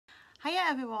Hiya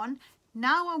everyone,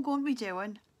 now I'm going to be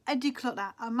doing a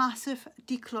declutter, a massive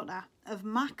declutter of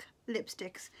MAC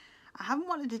lipsticks. I haven't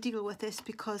wanted to deal with this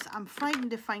because I'm frightened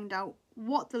to find out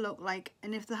what they look like,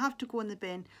 and if they have to go in the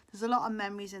bin. There's a lot of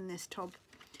memories in this tub,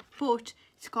 but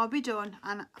it's got to be done,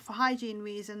 and for hygiene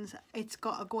reasons it's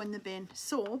got to go in the bin.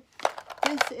 So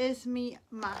this is me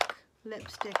MAC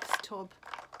lipsticks tub.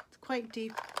 It's quite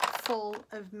deep, full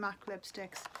of MAC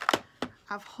lipsticks.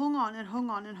 I've hung on and hung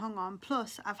on and hung on,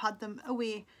 plus I've had them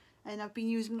away and I've been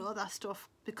using other stuff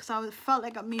because I felt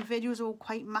like my videos were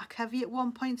quite MAC heavy at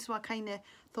one point, so I kind of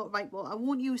thought, right, well, I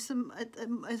won't use them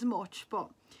as much, but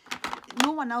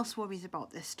no one else worries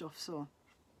about this stuff, so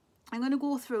I'm going to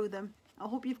go through them. I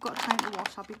hope you've got time to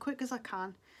watch. I'll be quick as I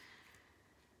can.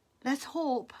 Let's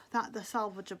hope that they're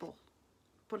salvageable,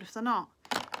 but if they're not,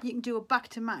 you can do a back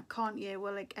to MAC, can't you,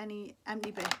 with like any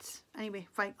empty bits. Anyway,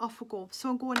 right, off we go.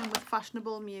 So I'm going in with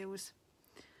Fashionable Muse.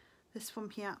 This one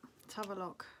here, let's have a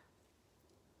look.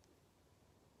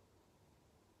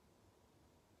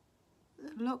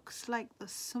 It looks like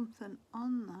there's something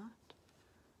on that.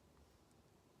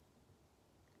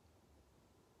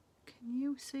 Can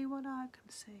you see what I can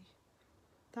see?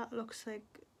 That looks like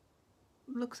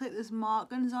there's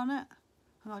markings on it.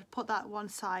 And I'll put that one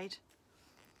side.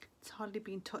 It's hardly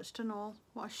been touched and all.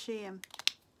 What a shame.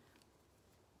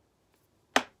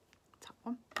 That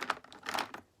one.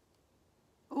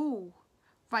 Oh,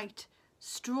 right.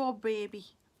 Straw Baby.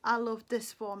 I love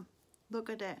this one. Look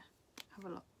at it. Have a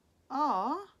look.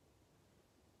 Oh,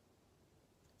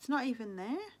 it's not even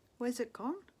there. Where's it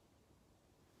gone?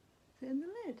 Is it in the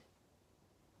lid?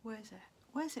 Where's it?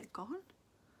 Where's it gone?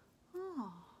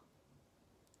 Oh.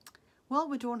 Well,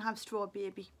 we don't have Straw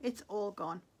Baby. It's all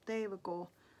gone. There we go.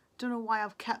 Don't know why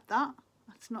I've kept that.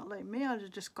 That's not like me. I'd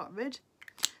have just got rid.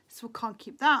 So we can't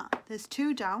keep that. There's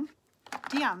two down.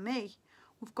 Dear me.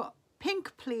 We've got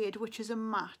Pink Plaid, which is a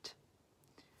matte.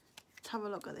 Let's have a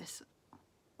look at this.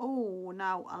 Oh,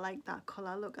 now I like that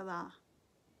colour. Look at that.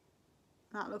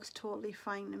 That looks totally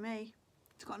fine to me.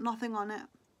 It's got nothing on it.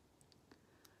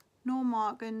 No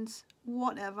markings,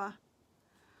 whatever.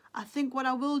 I think what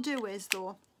I will do is,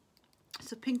 though,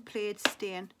 it's a Pink Plaid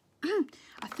stain.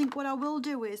 I think what I will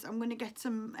do is I'm going to get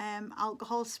some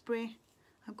alcohol spray.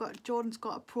 Jordan's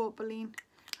got a propylene,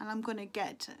 and I'm going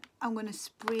to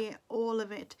spray all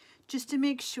of it just to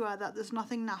make sure that there's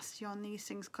nothing nasty on these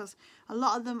things, because a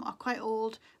lot of them are quite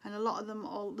old and a lot of them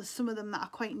there's some of them that are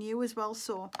quite new as well,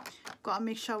 so I've got to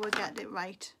make sure we get it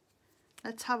right.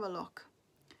 Let's have a look.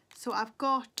 So I've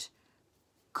got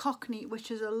Cockney, which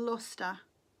is a luster.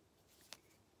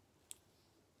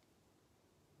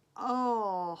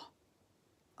 Oh,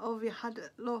 have you had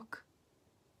it? Look.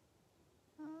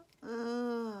 I don't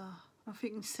know if you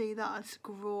can see that. It's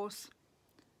gross.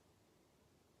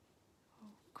 Oh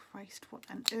Christ, what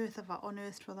on earth have I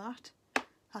unearthed for that?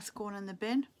 That's going in the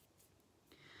bin.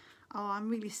 Oh, I'm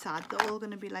really sad. They're all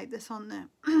going to be like this, aren't they?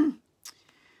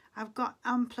 I've got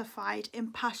Amplified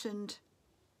Impassioned.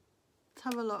 Let's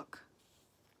have a look.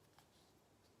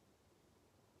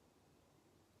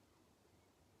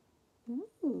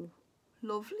 Ooh,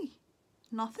 lovely.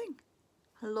 Nothing.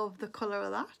 I love the colour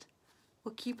of that.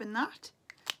 We're keeping that.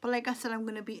 But like I said, I'm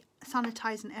going to be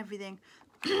sanitising everything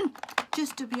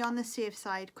just to be on the safe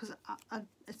side, because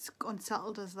it's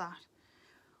unsettled as that.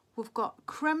 We've got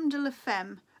Creme de la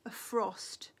Femme, a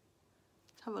Frost.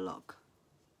 Let's have a look.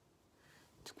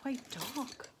 It's quite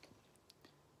dark.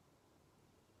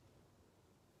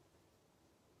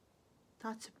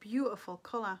 That's a beautiful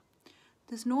colour.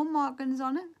 There's no markings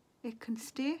on it. It can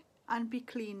stay and be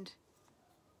cleaned.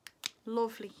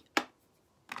 Lovely.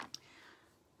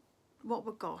 What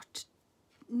we got?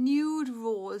 Nude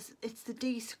Rose. It's the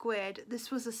D squared. This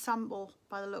was a sample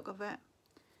by the look of it.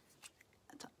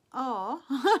 Oh,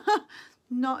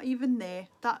 not even there.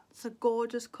 That's a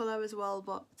gorgeous colour as well,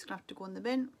 but it's going to have to go in the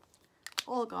bin.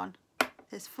 All gone.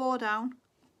 There's 4 down.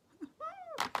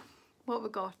 What we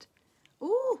got?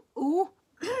 Ooh, ooh.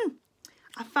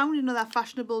 I found another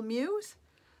Fashionable Muse.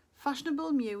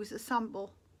 Fashionable Muse, a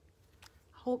sample.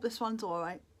 I hope this one's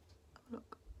alright.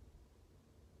 Look.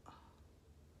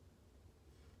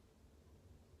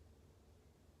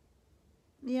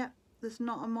 Yeah, there's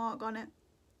not a mark on it.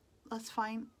 That's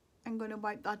fine. I'm going to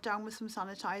wipe that down with some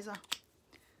sanitizer.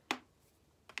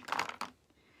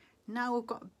 Now we've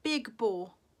got Big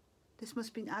Bow. This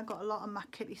must be, I got a lot of MAC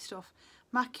Kitty stuff.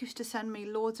 MAC used to send me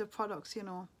loads of products, you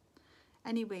know.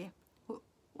 Anyway,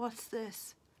 what's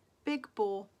this? Big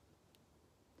Bow.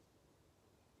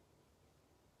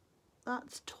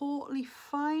 That's totally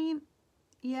fine.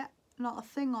 Yeah, not a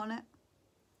thing on it.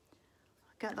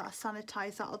 I'll get that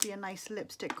sanitised. That'll be a nice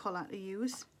lipstick colour to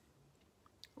use.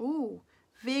 Oh,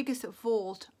 Vegas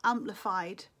Volt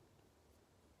Amplified.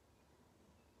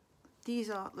 These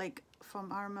are like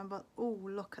from, I remember, oh,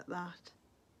 look at that.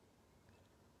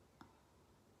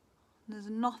 There's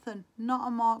nothing, not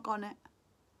a mark on it.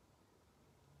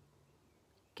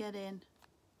 Get in.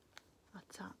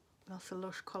 That's that. That's a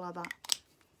lush colour, that.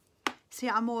 See,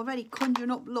 I'm already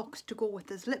conjuring up looks to go with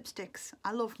these lipsticks.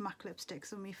 I love MAC lipsticks,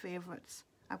 they're my favourites.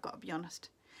 I've got to be honest.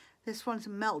 This one's a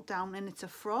Meltdown and it's a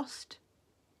Frost.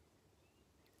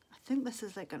 I think this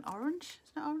is like an orange.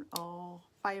 Isn't it orange? Oh,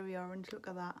 fiery orange. Look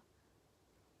at that.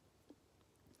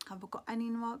 Have I got any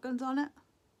markings on it?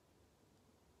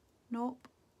 Nope.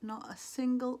 Not a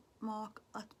single mark.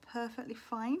 That's perfectly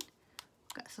fine.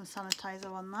 Get some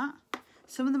sanitizer on that.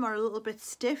 Some of them are a little bit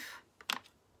stiff.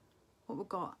 What we've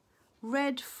got?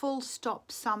 Red Full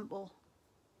Stop sample.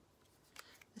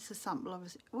 This is a sample,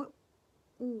 obviously. Oh,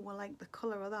 I like the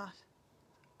colour of that.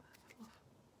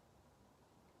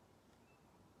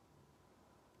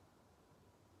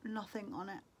 Nothing on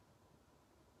it.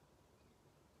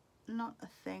 Not a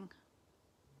thing.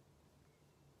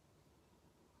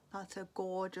 That's a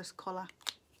gorgeous colour.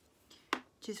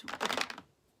 Just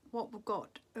what we've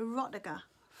got. Erotica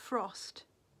Frost.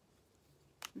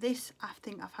 This I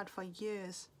think I've had for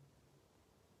years.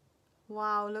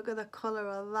 Wow, look at the colour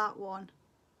of that one.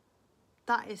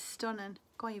 That is stunning.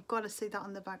 God, you've got to see that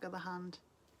on the back of the hand.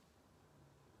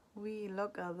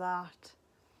 Look at that.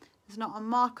 There's not a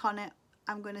mark on it.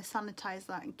 I'm going to sanitize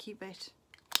that and keep it.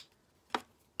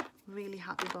 Really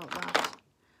happy about that.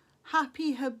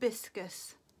 Happy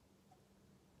Hibiscus.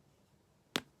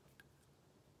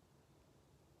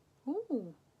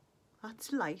 Ooh,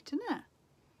 that's light, isn't it?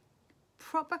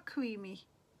 Proper creamy.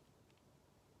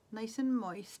 Nice and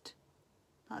moist.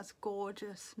 That's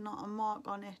gorgeous. Not a mark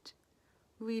on it.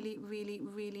 Really, really,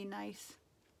 really nice.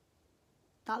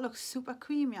 That looks super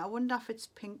creamy. I wonder if it's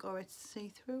pink or it's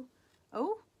see-through.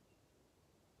 Oh,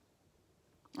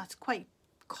 that's quite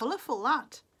colourful,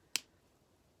 that.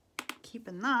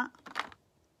 Keeping that.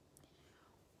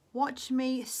 Watch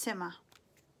Me Simmer.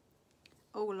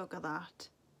 Oh, look at that.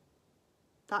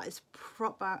 That is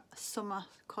proper summer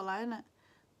colour, isn't it?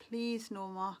 Please, no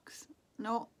marks.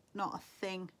 No, not a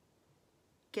thing.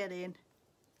 Get in.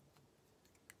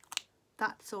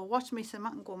 That's all. Watch Me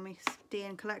Simmer and go on my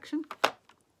staying collection.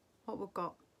 What we've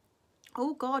got?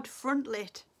 Oh God, Front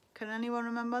Lit. Can anyone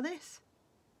remember this?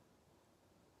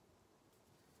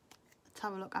 Let's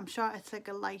have a look. I'm sure it's like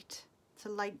a light. It's a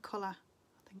light colour.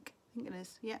 I think it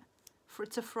is. Yeah.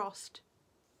 It's a Frost.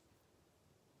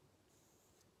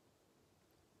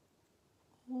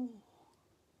 Oh,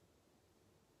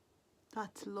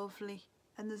 that's lovely.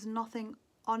 And there's nothing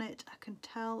on it. I can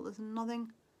tell there's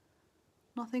nothing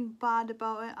bad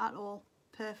about it at all.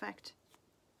 Perfect.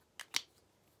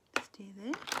 Stay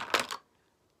there.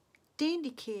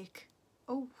 Dainty Cake.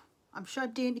 Oh, I'm sure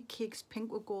Dainty Cake's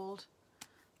pink with gold.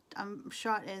 I'm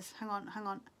sure it is. Hang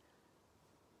on.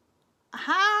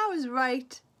 Aha, I was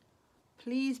right.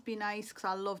 Please be nice, because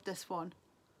I love this one.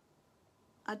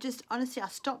 Honestly, I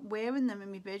stopped wearing them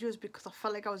in my videos because I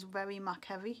felt like I was very MAC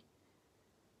heavy.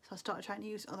 So I started trying to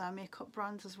use other makeup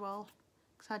brands as well.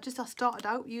 Because I started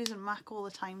out using MAC all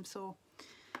the time, so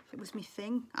it was my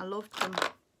thing. I loved them.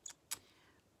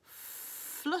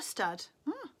 Flustered.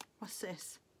 What's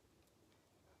this?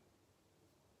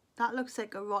 That looks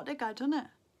like erotica, doesn't it?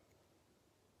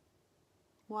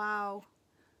 Wow.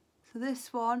 So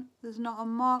this one, there's not a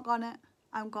mark on it.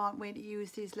 I can't wait to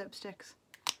use these lipsticks.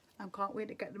 I can't wait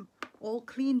to get them all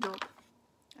cleaned up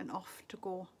and off to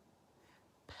go.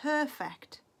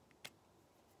 Perfect.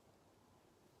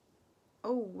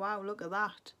 Oh wow, look at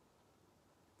that.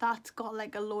 That's got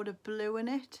like a load of blue in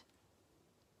it.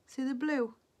 See the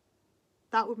blue?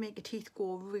 That would make your teeth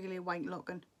go really white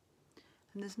looking.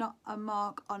 And there's not a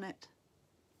mark on it.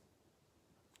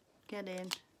 Get in.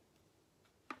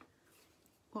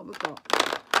 What we got?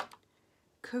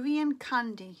 Korean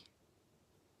Candy.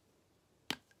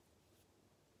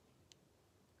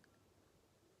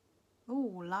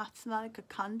 Oh, that's like a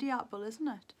candy apple, isn't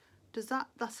it?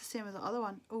 That's the same as the other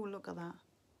one. Oh, look at that.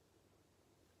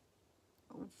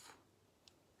 Oof.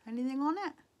 Anything on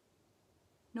it?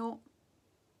 No.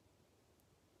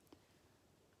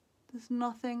 There's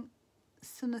nothing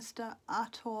sinister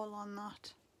at all on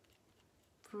that.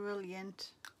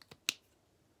 Brilliant.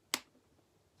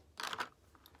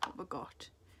 What we got?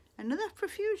 Another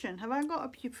Profusion. Have I got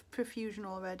a Profusion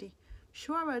already?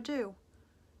 Sure I do.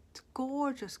 It's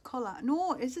gorgeous colour.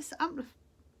 No, is this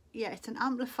yeah, it's an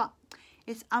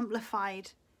it's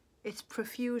amplified. It's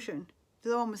Profusion. The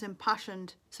other one was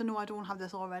Impassioned, so no, I don't have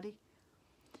this already.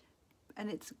 And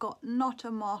it's got not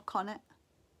a mark on it.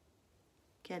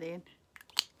 Get in.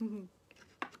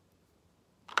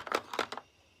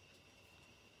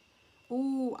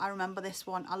 Oh, I remember this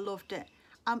one. I loved it.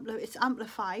 It's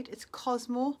amplified. It's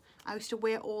Cosmo. I used to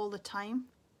wear it all the time.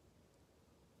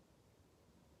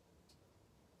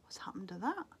 What's happened to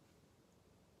that?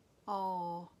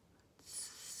 Oh,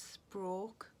 it's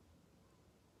broke.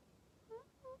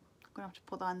 I'm gonna have to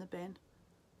put that in the bin.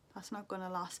 That's not gonna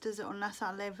last, is it? Unless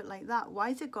I leave it like that. Why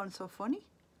is it gone so funny?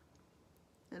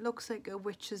 It looks like a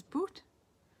witch's boot.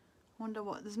 Wonder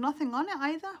what. There's nothing on it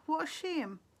either. What a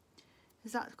shame.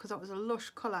 Is that because that was a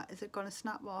lush colour? Is it gonna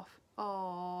snap off?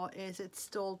 Oh, is it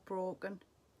still broken?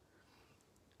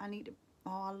 I need to.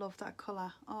 Oh, I love that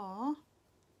colour. Oh.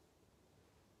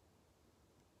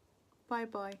 Bye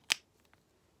bye.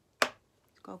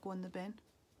 It's got to go in the bin.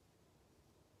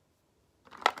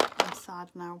 I'm sad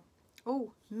now.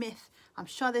 Oh, Myth. I'm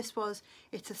sure this was,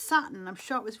 it's a satin. I'm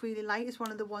sure it was really light. It's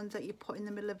one of the ones that you put in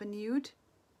the middle of a nude.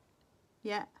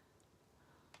 Yeah.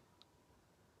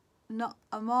 Not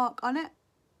a mark on it.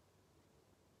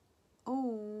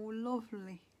 Oh,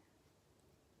 lovely.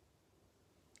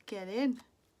 Get in.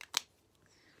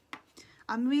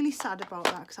 I'm really sad about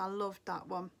that because I loved that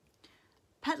one.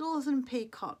 Petals and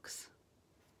Peacocks.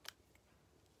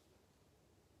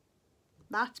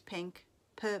 That's pink.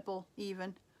 Purple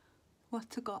even.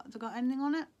 What's it got? Has it got anything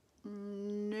on it?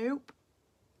 Nope.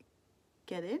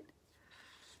 Get in.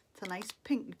 It's a nice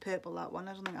pinky purple, that one.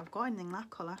 I don't think I've got anything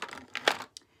that colour.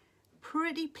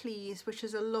 Pretty Please, which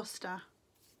is a luster.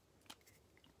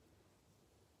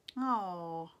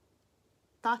 Oh,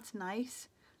 that's nice.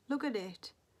 Look at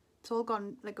it. It's all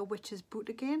gone like a witch's boot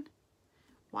again.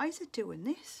 Why is it doing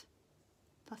this?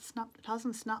 That snapped. It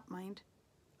hasn't snapped, mind.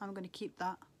 I'm going to keep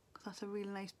that because that's a really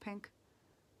nice pink.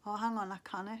 Oh, hang on, I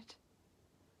can't.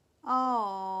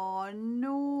 Oh,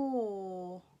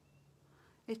 no.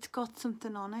 It's got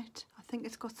something on it. I think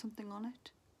it's got something on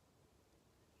it.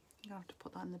 You have to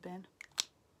put that in the bin.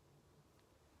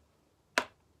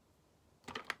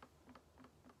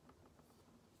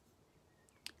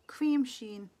 Cream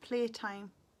Sheen,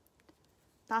 Playtime.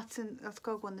 That's got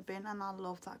to go in the bin, and I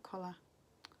love that colour.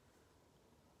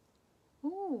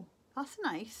 Oh, that's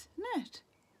nice, isn't it?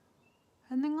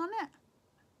 Anything on it?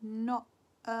 Not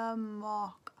a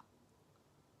mark.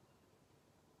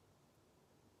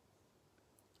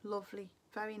 Lovely,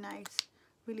 very nice.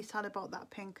 Really sad about that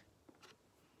pink.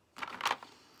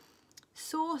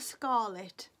 So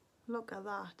Scarlet. Look at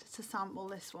that. It's a sample,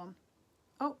 this one.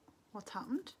 Oh, what's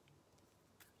happened?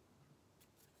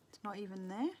 It's not even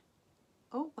there.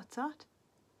 Oh, what's that?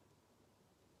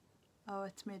 Oh,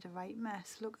 it's made a right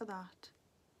mess. Look at that.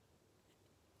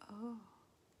 Oh,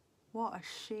 what a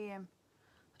shame.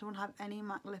 I don't have any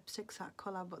MAC lipsticks that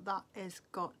colour, but that is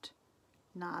got...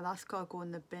 Nah, that's got to go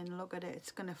in the bin. Look at it.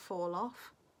 It's going to fall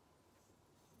off.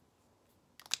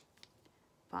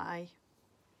 Bye.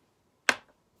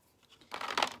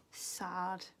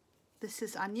 Sad. This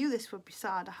is... I knew this would be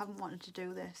sad. I haven't wanted to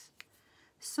do this.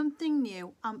 Something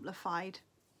New, Amplified.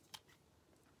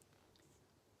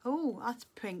 Oh, that's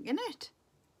pink, isn't it?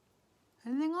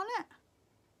 Anything on it?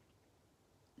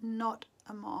 Not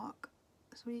a mark.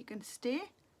 So you can stay.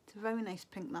 It's a very nice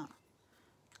pink, that.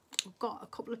 We've got a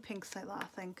couple of pinks like that,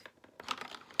 I think.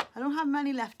 I don't have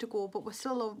many left to go, but we've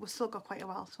still got quite a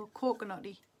while. So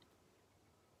coconutty.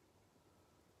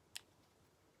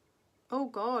 Oh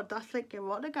God, that's like a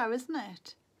water, isn't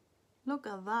it? Look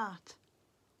at that.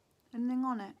 Anything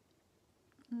on it?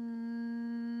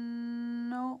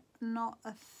 No, not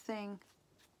a thing.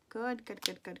 Good, good,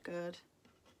 good, good, good.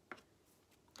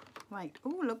 Right.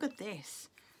 Oh, look at this.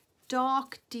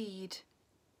 Dark Deed.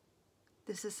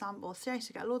 This is samples.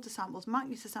 Seriously, I get loads of samples. Mac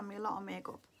used to send me a lot of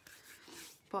makeup,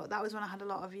 but that was when I had a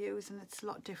lot of views, and it's a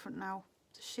lot different now.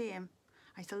 It's a shame.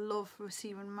 I used to love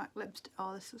receiving MAC lipstick.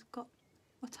 Oh, this has got...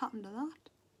 What's happened to that?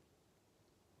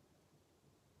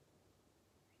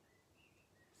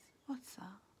 What's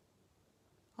that?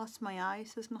 That's my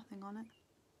eyes. There's nothing on it.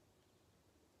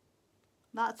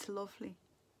 That's lovely.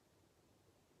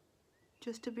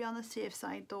 Just to be on the safe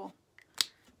side, though.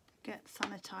 Get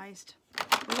sanitised.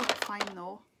 It looks fine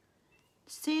though.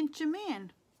 Saint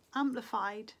Germain,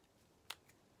 Amplified.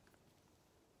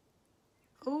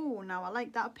 Oh, now I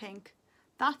like that pink.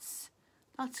 That's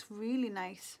really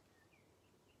nice.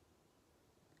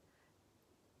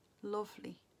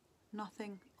 Lovely.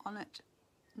 Nothing on it.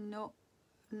 No,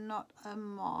 not a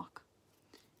mark.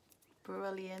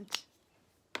 Brilliant.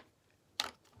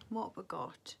 What we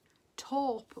got?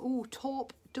 Taupe. Oh,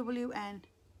 Taupe WN.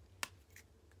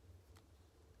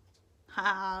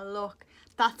 Ah, look,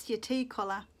 that's your tea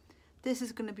colour. This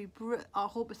is going to be I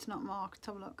hope it's not marked. Let's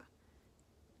have a look.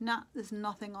 Nah, there's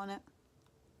nothing on it.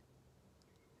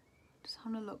 Just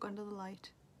having a look under the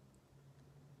light.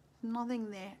 Nothing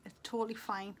there. It's totally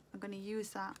fine. I'm going to use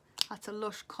that. That's a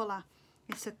lush colour.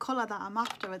 It's a colour that I'm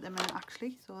after at the minute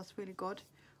actually, so that's really good.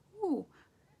 Ooh,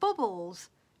 bubbles.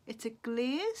 It's a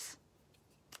glaze.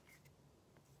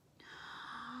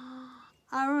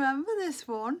 I remember this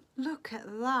one. Look at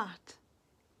that.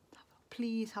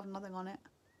 Please have nothing on it.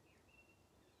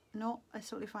 No, it's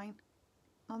totally fine.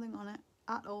 Nothing on it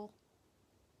at all.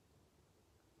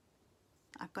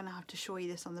 I'm going to have to show you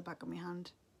this on the back of my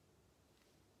hand.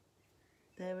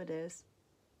 There it is.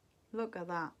 Look at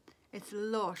that. It's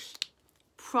lush.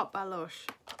 Proper lush.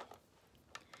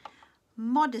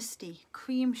 Modesty.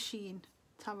 Cream sheen.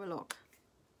 Let's have a look.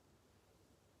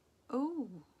 Oh,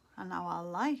 and now I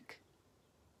like.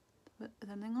 Is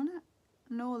there anything on it?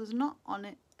 No, there's not on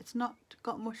it. It's not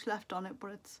got much left on it,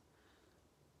 but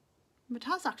it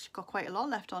has actually got quite a lot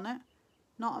left on it.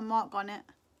 Not a mark on it.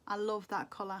 I love that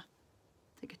colour.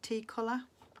 It's like a tea colour.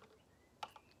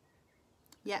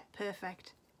 Yeah,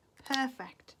 perfect.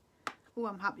 Perfect. Oh,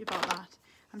 I'm happy about that.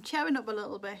 I'm cheering up a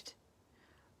little bit.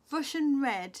 Russian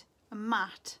red and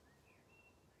matte.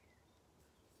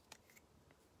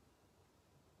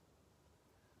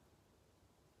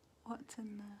 What's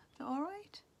in there? Is it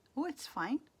alright? Oh, it's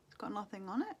fine. It's got nothing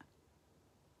on it.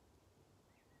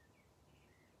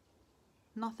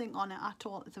 Nothing on it at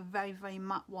all. It's a very, very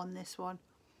matte one, this one.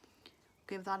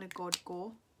 Give that a good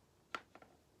go.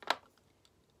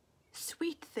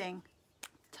 Sweet thing.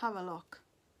 Let's have a look.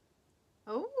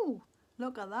 Oh,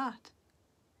 look at that.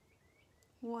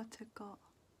 What's it got?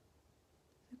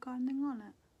 Has it got anything on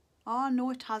it? Oh, no,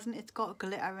 it hasn't. It's got a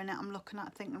glitter in it. I'm looking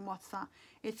at thinking, what's that?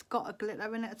 It's got a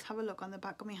glitter in it. Let's have a look on the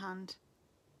back of my hand.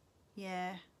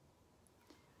 Yeah.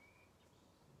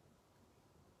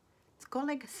 It's got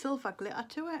like a silver glitter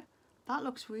to it. That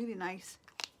looks really nice.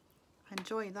 I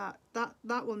enjoy that.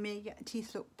 That will make your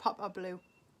teeth look proper blue.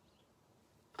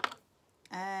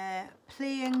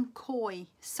 Playing Coy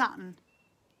Satin.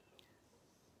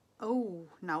 Oh,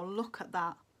 now look at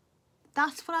that.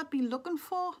 That's what I've been looking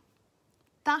for.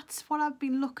 That's what I've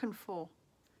been looking for.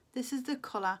 This is the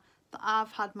colour that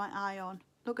I've had my eye on.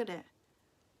 Look at it.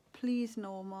 Please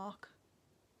no, Mark.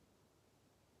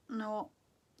 No,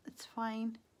 it's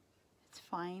fine. It's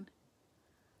fine.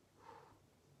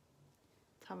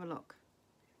 Let's have a look.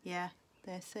 Yeah,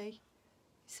 there, see?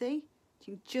 See?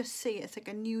 You can just see it's like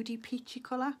a nudie peachy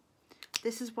colour.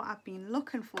 This is what I've been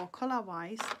looking for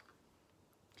colour-wise.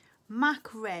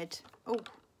 MAC red. Oh,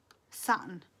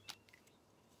 satin.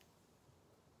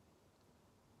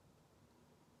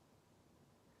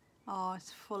 Oh,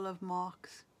 it's full of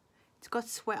marks. It's got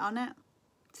sweat on it.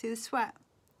 See the sweat?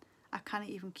 I can't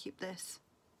even keep this.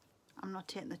 I'm not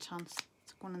taking the chance.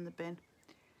 It's going in the bin.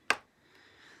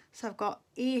 So I've got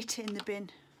 8 in the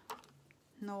bin.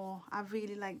 No, I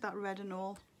really like that red and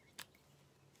all.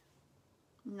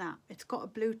 Nah, it's got a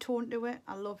blue tone to it.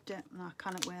 I loved it. No, I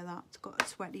cannot wear that. It's got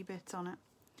sweaty bits on it.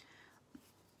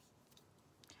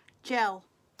 Gel.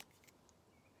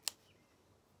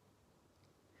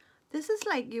 This is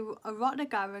like your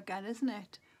erotica again, isn't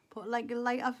it? But like a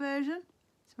lighter version.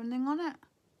 Is there anything on it?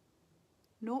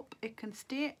 Nope, it can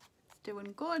stay. It's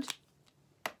doing good.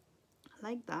 I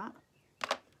like that.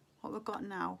 What we've got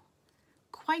now.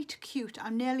 Quite cute.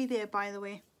 I'm nearly there, by the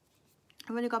way.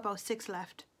 I've only got about 6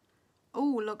 left.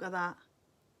 Oh, look at that.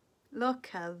 Look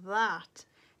at that.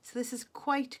 So this is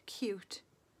quite cute.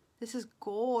 This is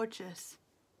gorgeous.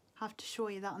 I have to show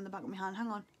you that on the back of my hand. Hang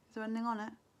on. Is there anything on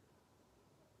it?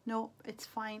 No, it's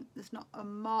fine. There's not a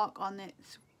mark on it.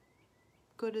 It's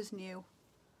good as new.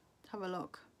 Let's have a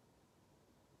look.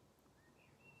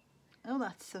 Oh,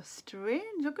 that's so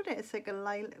strange. Look at it. It's like a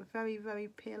lilac, very, very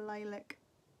pale lilac.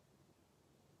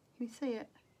 Can you see it?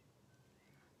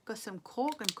 Got some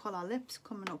cork and colour lips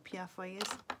coming up here for you.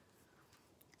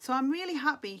 So I'm really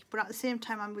happy, but at the same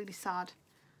time I'm really sad.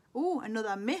 Oh,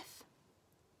 another myth.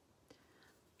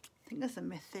 I think there's a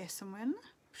myth there somewhere, isn't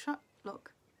there? Shut,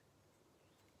 look.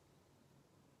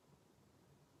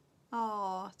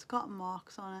 Oh, it's got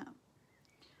marks on it.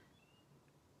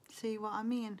 See what I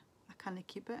mean? I can't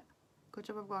keep it. Good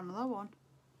job I've got another one.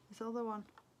 This other one.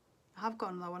 I have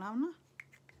got another one, haven't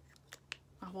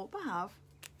I? I hope I have.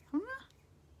 Haven't I?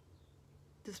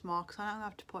 There's marks on it. I'm going to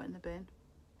have to put it in the bin.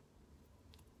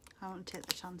 I won't take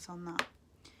the chance on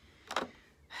that.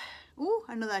 Oh,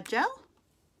 another gel.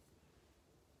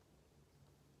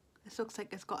 This looks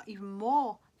like it's got even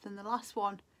more than the last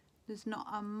one. There's not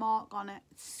a mark on it.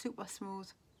 It's super smooth.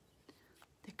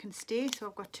 They can stay. So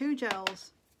I've got 2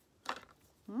 gels.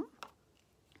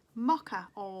 Mocha.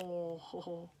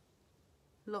 Oh,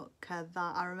 look at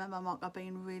that. I remember mocha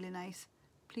being really nice.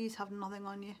 Please have nothing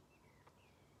on you.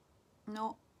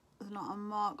 No, there's not a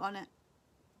mark on it.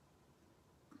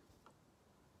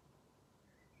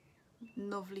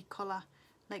 Lovely colour,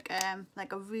 like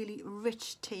a really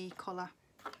rich tea colour.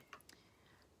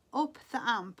 Up the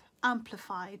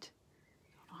amplified.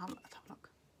 Let's have a look.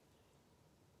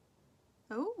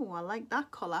 Oh, I like that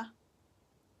colour.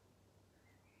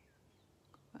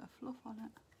 Got a bit of fluff on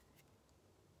it.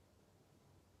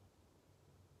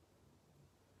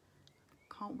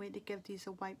 Can't wait to give these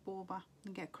a wipe over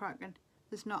and get cracking.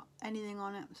 There's not anything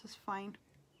on it, so it's fine.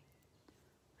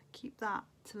 I keep that.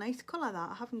 It's a nice colour that.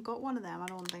 I haven't got one of them, I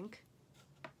don't think.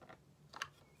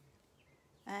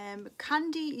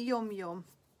 Candy Yum Yum.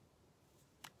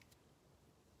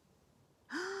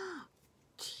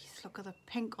 Jeez, look at the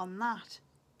pink on that.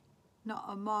 Not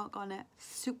a mark on it.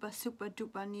 Super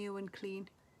duper new and clean.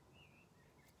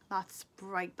 That's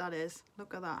bright, that is.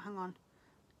 Look at that. Hang on.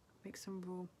 Make some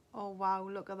room. Oh wow,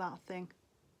 look at that thing.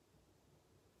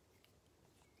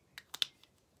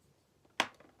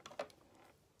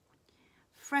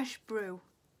 Fresh brew.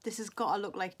 This has got to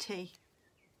look like tea.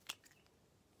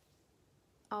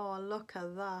 Oh, look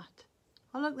at that.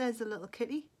 Oh look, there's a little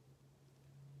kitty.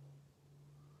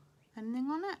 Anything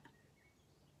on it?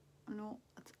 No,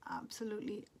 it's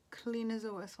absolutely clean as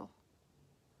a whistle.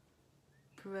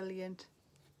 Brilliant.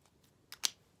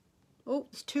 Oh,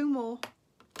 there's two more.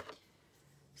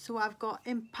 So I've got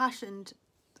Impassioned.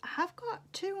 I have got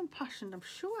two Impassioned, I'm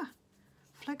sure.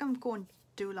 I feel like I'm going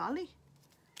doolally.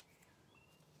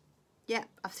 Yeah,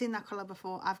 I've seen that colour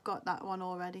before. I've got that one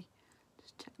already.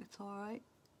 Just check it's alright.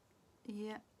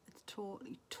 Yeah, it's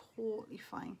totally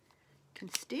fine.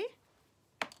 Can stay.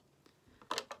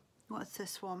 What's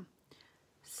this one?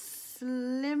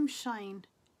 Slim Shine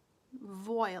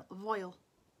Voil.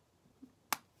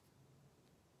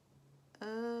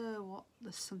 What?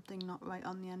 There's something not right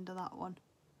on the end of that one.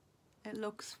 That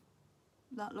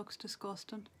looks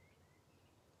disgusting.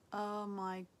 Oh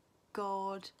my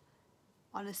god.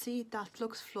 Honestly, that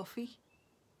looks fluffy.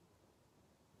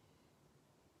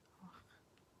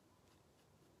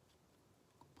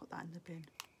 Put that in the bin.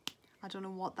 I don't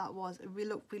know what that was. It really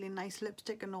looked really nice,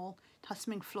 lipstick and all. It has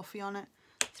something fluffy on it.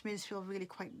 It's made us feel really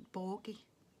quite bulky.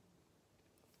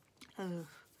 Ugh.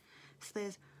 So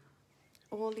there's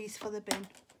all these for the bin.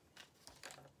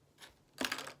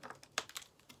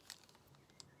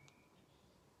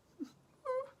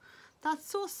 That's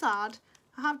so sad.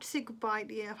 I have to say goodbye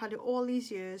to you. I've had it all these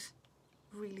years.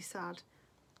 Really sad.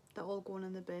 They're all going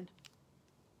in the bin.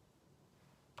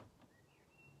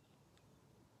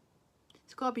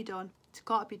 It's got to be done. It's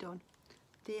got to be done.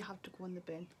 They have to go in the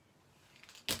bin.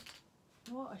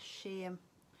 What a shame.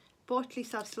 But at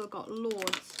least I've still got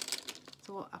loads.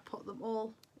 So I put them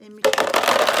all in my bin.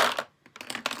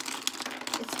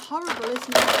 It's horrible,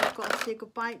 isn't it? When you've got to say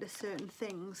goodbye to certain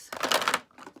things.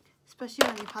 Especially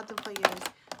when you've had them for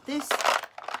years.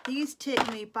 These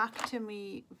take me back to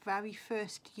my very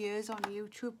first years on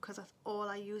YouTube because that's all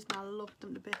I used and I loved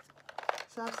them to bits.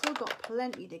 So I've still got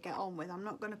plenty to get on with. I'm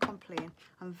not going to complain.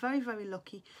 I'm very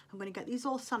lucky. I'm going to get these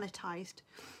all sanitised.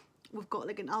 We've got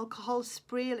like an alcohol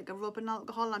spray, like a rubbing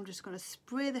alcohol. I'm just going to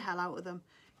spray the hell out of them,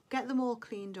 get them all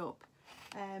cleaned up,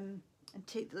 and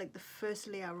take like the first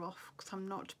layer off because I'm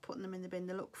not putting them in the bin.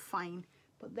 They look fine,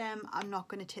 but them I'm not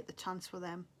going to take the chance for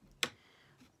them.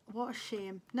 What a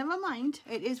shame. Never mind.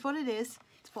 It is what it is.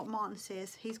 It's what Martin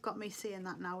says. He's got me saying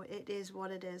that now. It is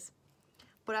what it is.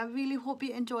 But I really hope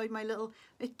you enjoyed my little...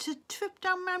 It's a trip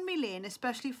down memory lane,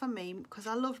 especially for me, because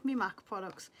I loved me MAC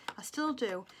products. I still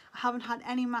do. I haven't had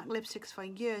any MAC lipsticks for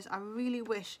years. I really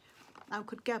wish I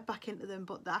could get back into them,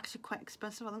 but they're actually quite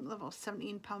expensive. I think they're about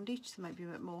 £17 each. They might be a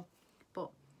bit more. But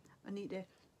I need to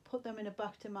put them in a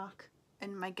back to MAC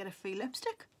and might get a free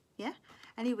lipstick. Yeah.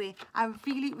 Anyway, I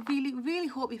really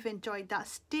hope you've enjoyed that.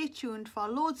 Stay tuned for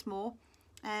loads more.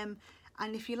 And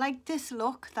if you like this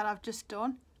look that I've just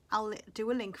done, I'll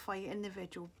do a link for you in the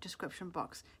video description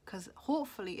box, because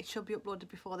hopefully it should be uploaded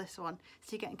before this one,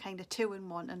 so you're getting kind of two in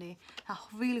one. And I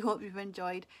really hope you've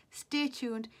enjoyed. Stay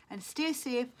tuned and stay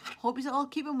safe. Hope you're all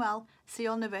keeping well. See you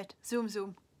on the bit.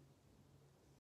 Zoom.